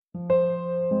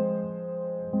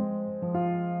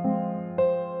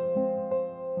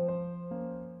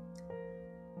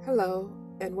Hello,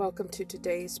 and welcome to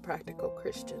today's Practical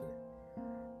Christian.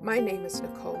 My name is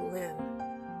Nicole Lynn,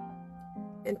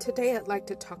 and today I'd like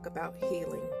to talk about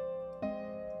healing.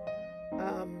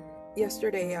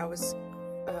 Yesterday I was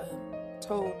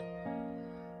told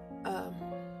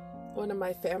one of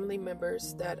my family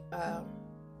members that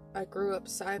I grew up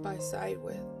side by side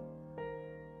with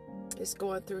is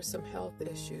going through some health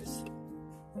issues.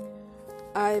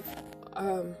 I've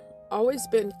always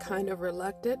been kind of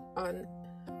reluctant on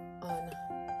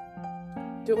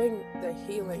doing the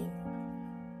healing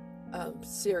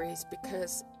series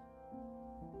because,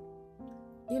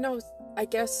 I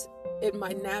guess in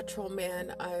my natural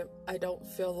man, I don't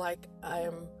feel like I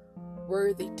am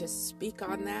worthy to speak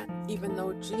on that, even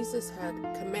though Jesus had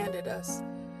commanded us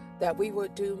that we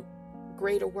would do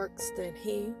greater works than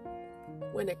he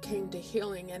when it came to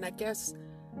healing. And I guess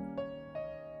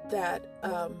that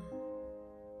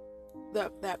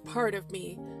that part of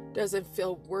me doesn't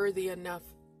feel worthy enough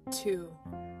to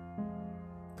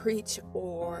preach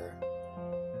or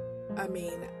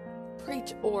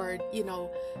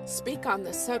speak on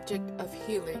the subject of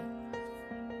healing.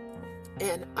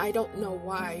 And I don't know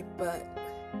why, but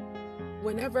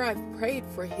whenever I've prayed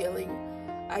for healing,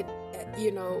 I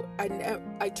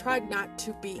tried not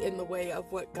to be in the way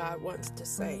of what God wants to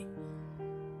say.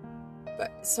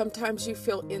 But sometimes you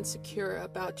feel insecure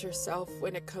about yourself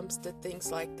when it comes to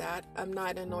things like that. I'm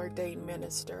not an ordained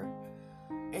minister,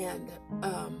 and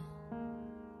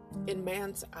in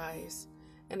man's eyes,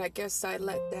 and I guess I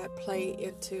let that play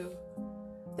into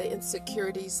the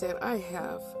insecurities that I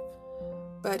have.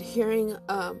 But hearing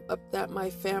that my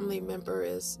family member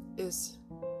is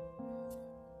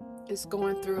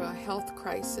going through a health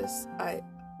crisis, I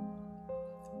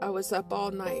was up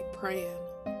all night praying.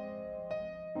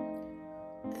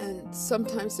 And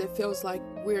sometimes it feels like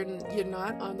you're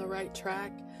not on the right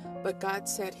track, but God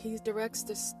said he directs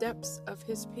the steps of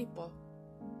his people.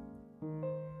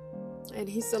 And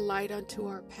he's a light unto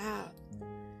our path.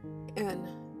 And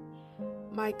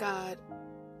my God,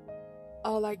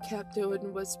 all I kept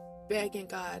doing was begging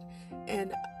God.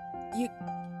 And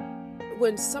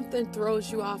when something throws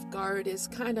you off guard, it's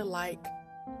kind of like,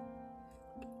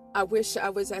 I wish I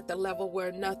was at the level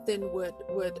where nothing would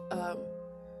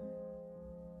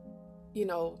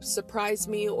surprise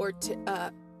me or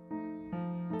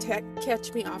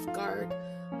catch me off guard.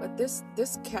 But this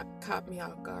caught me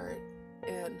off guard,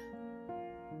 and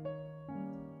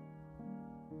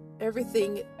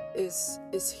everything is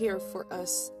here for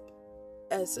us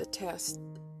as a test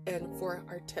and for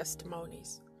our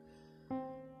testimonies.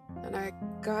 And I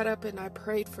got up and I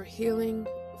prayed for healing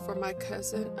for my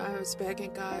cousin. I was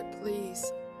begging God,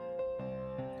 please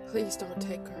don't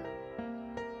take her.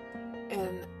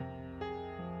 And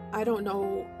I don't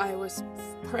know, I was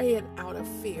praying out of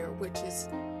fear, which is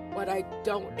what I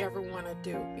don't ever want to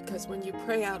do, because when you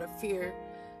pray out of fear,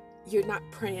 you're not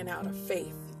praying out of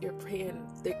faith. You're praying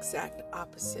the exact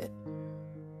opposite.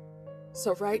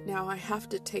 So right now I have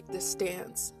to take the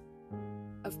stance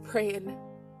of praying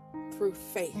through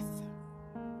faith.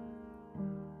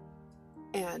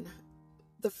 And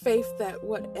the faith that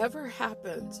whatever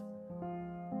happens,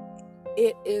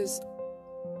 it is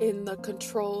in the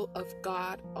control of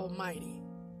God Almighty.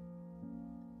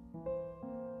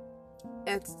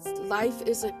 And life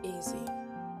isn't easy.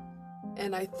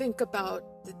 And I think about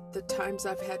the times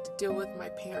I've had to deal with my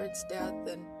parents' death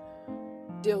and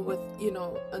deal with,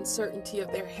 uncertainty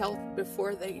of their health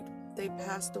before they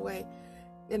passed away.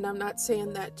 And I'm not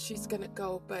saying that she's going to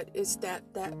go, but it's that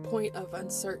point of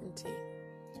uncertainty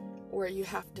where you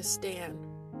have to stand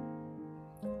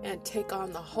and take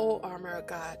on the whole armor of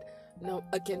God,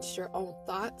 against your own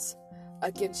thoughts,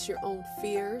 against your own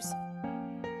fears,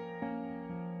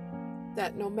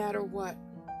 that no matter what,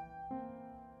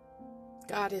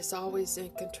 God is always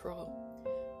in control.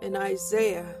 In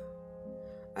Isaiah,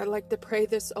 I'd like to pray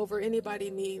this over anybody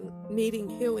needing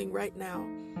healing right now.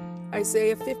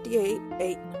 Isaiah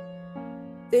 58:8.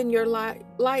 Then your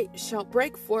light shall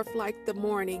break forth like the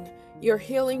morning. Your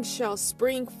healing shall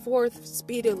spring forth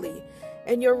speedily,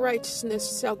 and your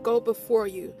righteousness shall go before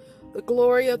you. The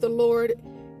glory of the Lord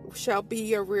shall be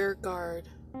your rear guard.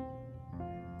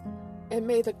 And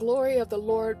may the glory of the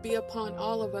Lord be upon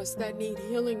all of us that need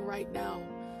healing right now.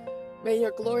 May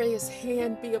your glorious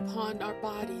hand be upon our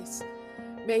bodies.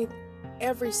 May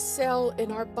every cell in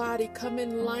our body come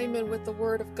in alignment with the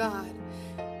Word of God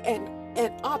and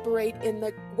operate in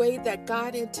the way that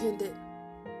God intended.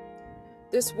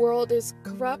 This world is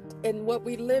corrupt, and what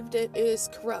we lived in is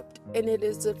corrupt, and it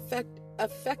is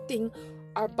affecting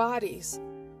our bodies.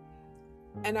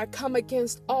 And I come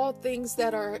against all things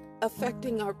that are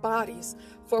affecting our bodies,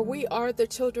 for we are the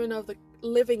children of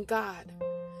living God,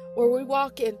 where we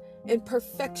walk in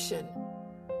perfection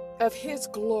of His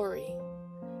glory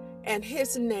and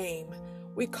His name.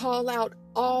 We call out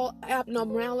all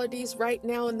abnormalities right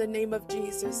now in the name of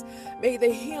Jesus. May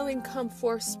the healing come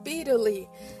forth speedily,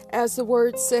 as the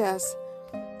word says,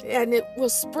 and it will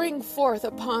spring forth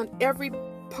upon every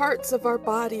parts of our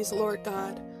bodies, Lord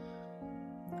God.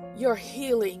 Your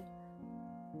healing,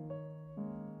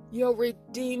 your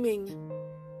redeeming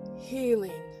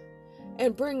healing,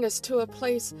 and bring us to a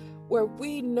place where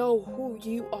we know who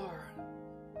you are.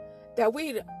 That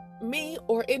me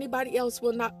or anybody else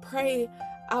will not pray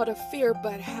out of fear,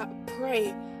 but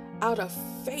pray out of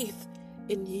faith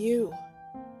in you.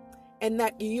 And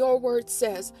that your word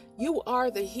says, you are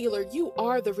the healer, you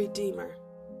are the redeemer.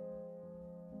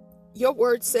 Your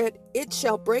word said, it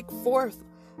shall break forth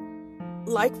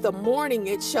like the morning,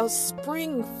 it shall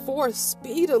spring forth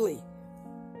speedily.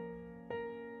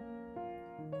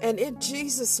 And in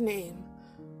Jesus' name,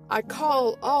 I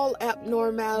call all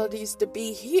abnormalities to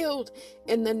be healed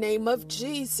in the name of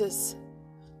Jesus.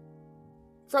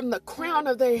 From the crown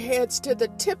of their heads to the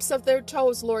tips of their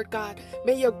toes, Lord God,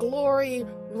 may your glory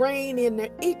reign in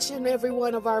each and every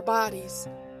one of our bodies,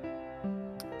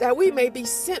 that we may be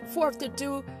sent forth to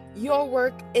do your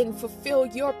work and fulfill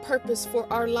your purpose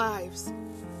for our lives.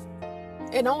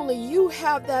 And only you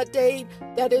have that day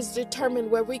that is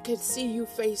determined where we can see you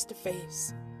face to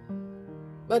face.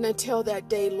 But until that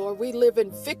day, Lord, we live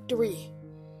in victory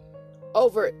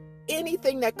over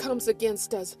anything that comes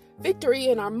against us. Victory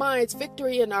in our minds,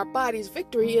 victory in our bodies,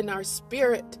 victory in our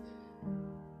spirit.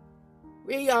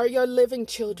 We are your living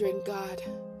children, God.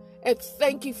 And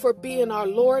thank you for being our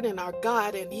Lord and our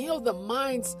God, and heal the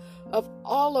minds of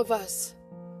all of us.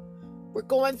 We're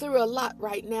going through a lot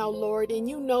right now, Lord, and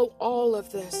you know all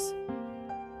of this.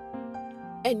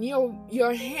 And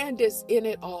your hand is in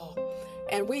it all.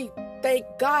 And we thank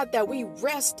God that we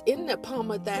rest in the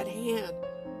palm of that hand,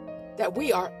 that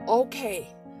we are okay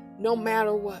no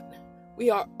matter what. We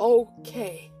are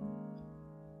okay.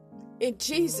 In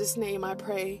Jesus' name I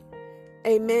pray.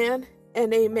 Amen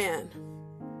and amen.